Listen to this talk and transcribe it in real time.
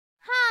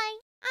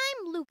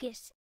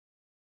Lucas.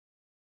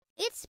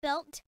 It's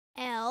spelt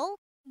L-U-C-A-S.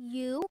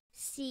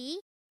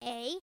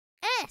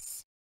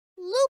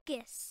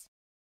 Lucas.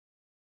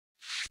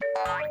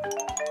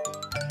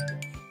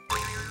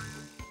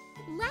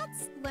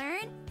 Let's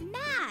learn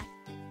math.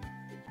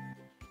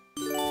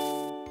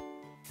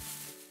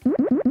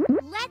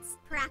 Let's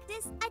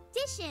practice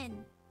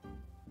addition.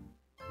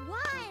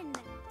 1,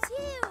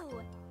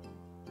 2,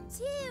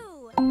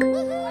 2.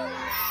 Woohoo!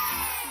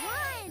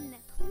 1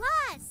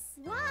 plus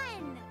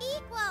 1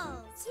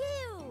 equals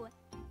 2.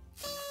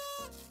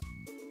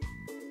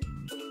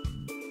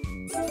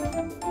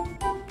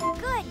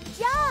 Good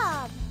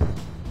job!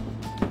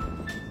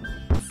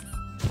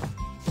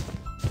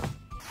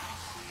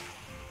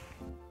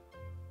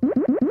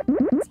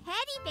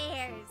 Teddy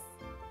bears.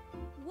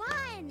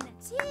 1,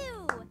 2,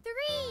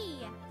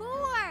 3,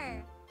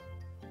 4.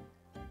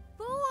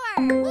 4.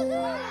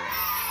 Woohoo!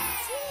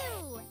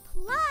 2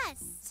 plus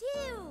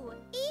 2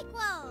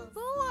 equals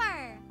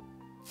 4.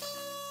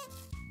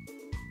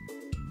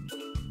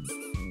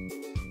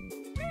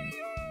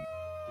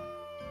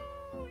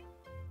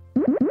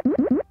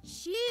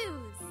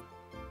 Shoes.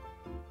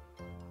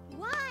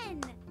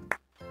 1,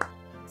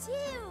 2,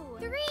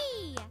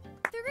 3,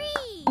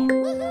 3.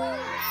 Woohoo!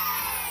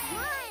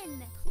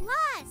 1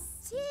 plus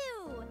 2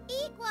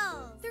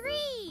 equals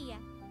 3.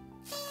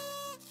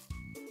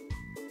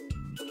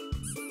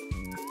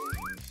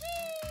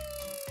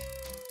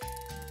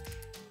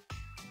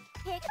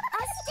 Pick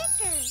a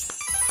sticker.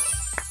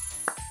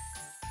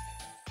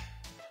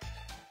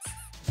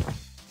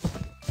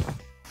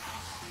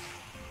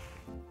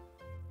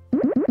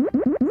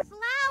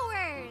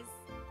 Flowers.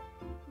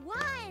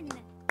 1,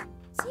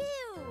 2,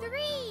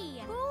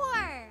 3,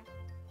 4.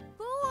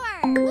 4.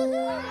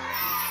 Woohoo!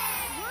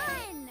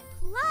 1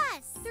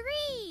 plus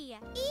 3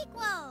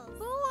 equals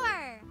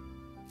 4.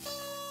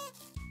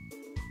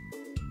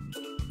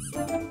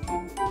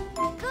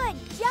 Good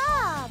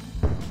job!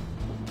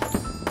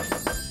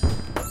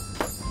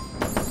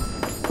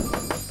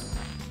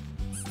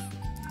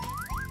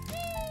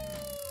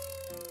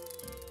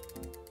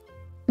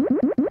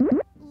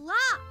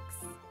 Locks.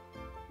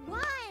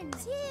 1,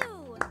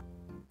 2,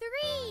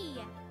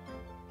 3.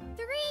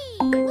 3.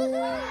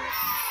 Woohoo!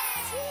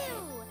 2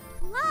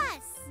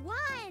 plus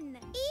 1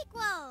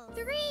 equals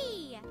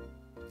 3.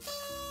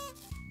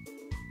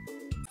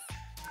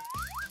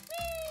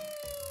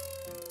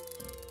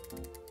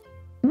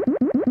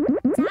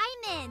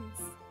 Diamonds.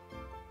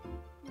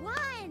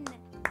 1,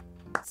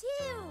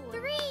 2,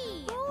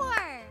 3, 4,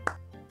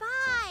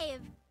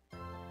 5.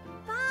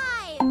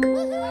 5.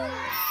 Woohoo!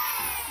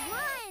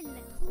 1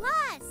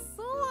 plus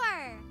 4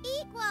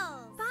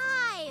 equals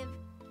 5.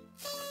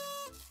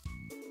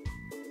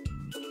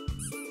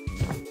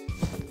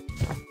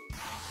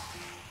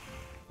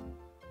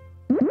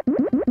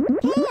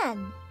 Pan.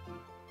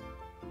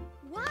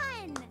 1,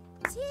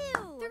 2,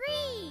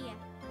 3,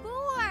 4,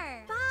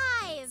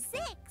 5,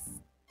 6.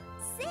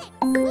 6.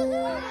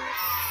 Woohoo!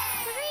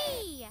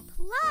 3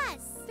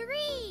 plus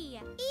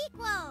 3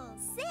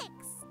 equals 6.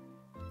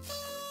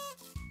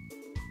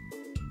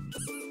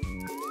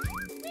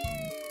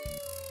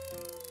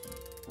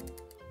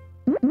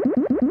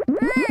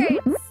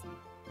 Birds.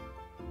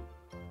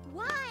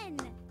 1,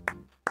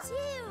 2,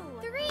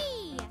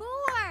 3,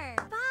 4,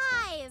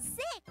 5, 6,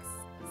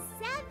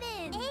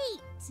 7, 8,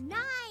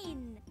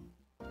 9.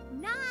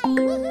 9.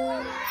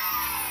 Woohoo!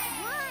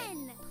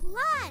 1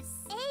 plus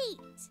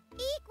 8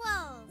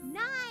 equals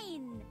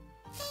 9.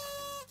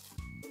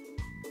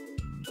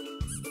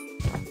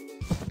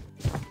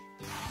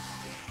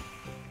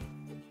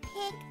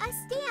 Pick a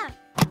stamp.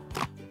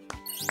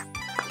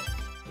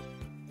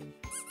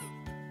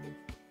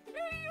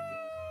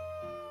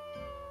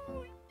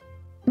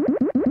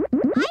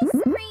 Ice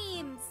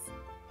creams.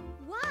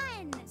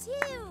 1, 2,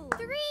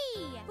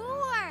 3,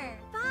 4,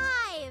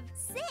 5,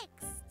 6,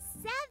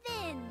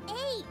 7,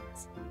 8.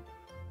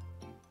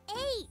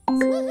 8.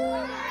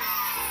 Woohoo!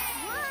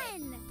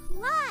 1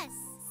 plus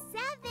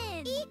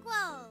 7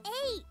 equals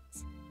 8.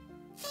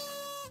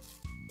 Hat.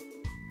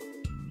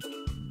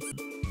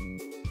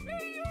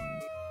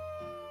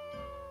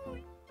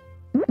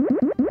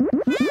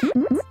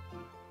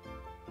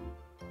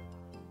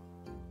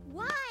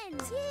 1,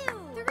 2,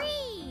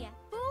 3,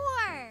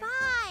 4,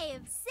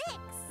 5, 6,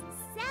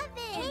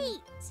 7,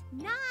 8,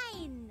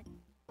 9.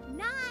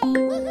 9.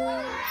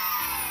 Woohoo!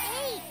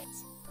 8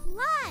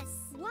 plus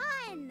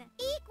 1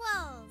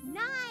 equals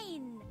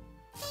 9.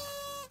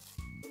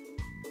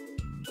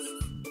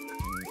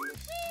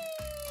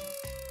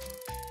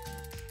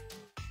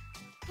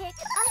 Pick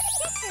a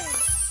sticker.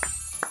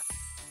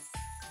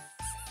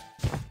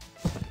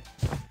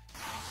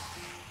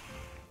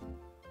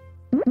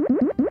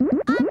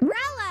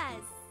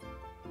 Umbrellas.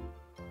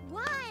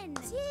 1,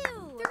 2,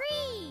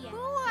 3,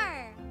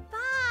 4,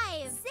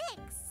 5, 6,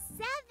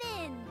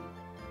 7,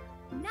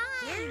 9.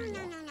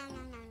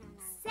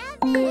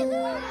 7.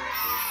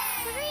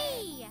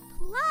 3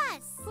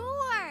 plus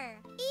 4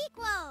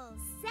 equals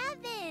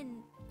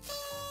 7.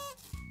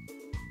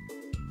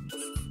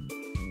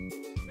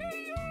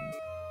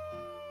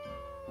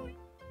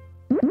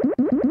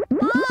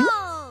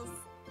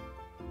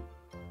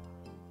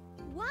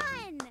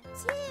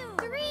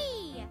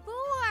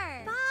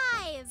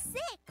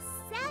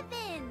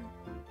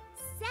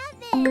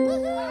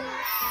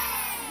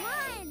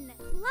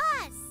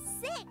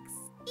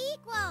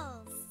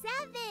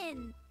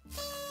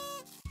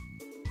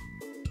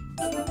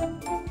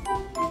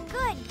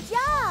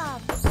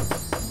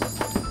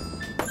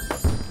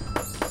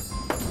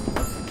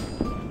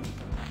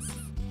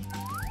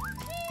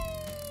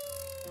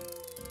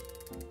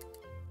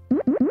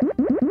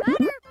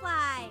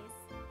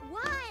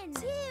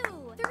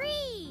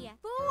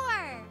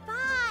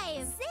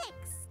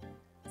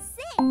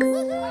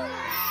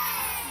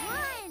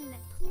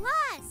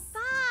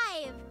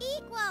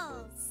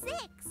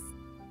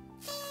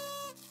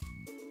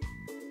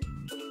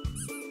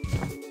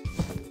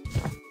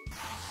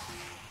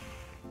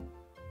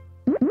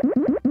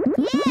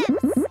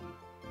 Gifts.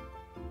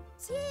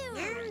 2.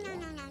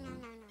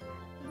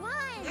 1.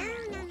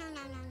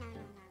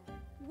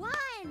 1,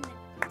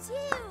 2,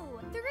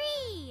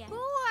 3,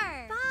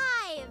 4,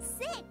 5,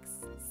 6,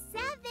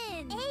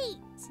 7, 8,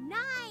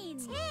 9,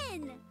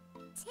 10.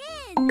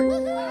 10.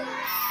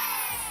 Woohoo!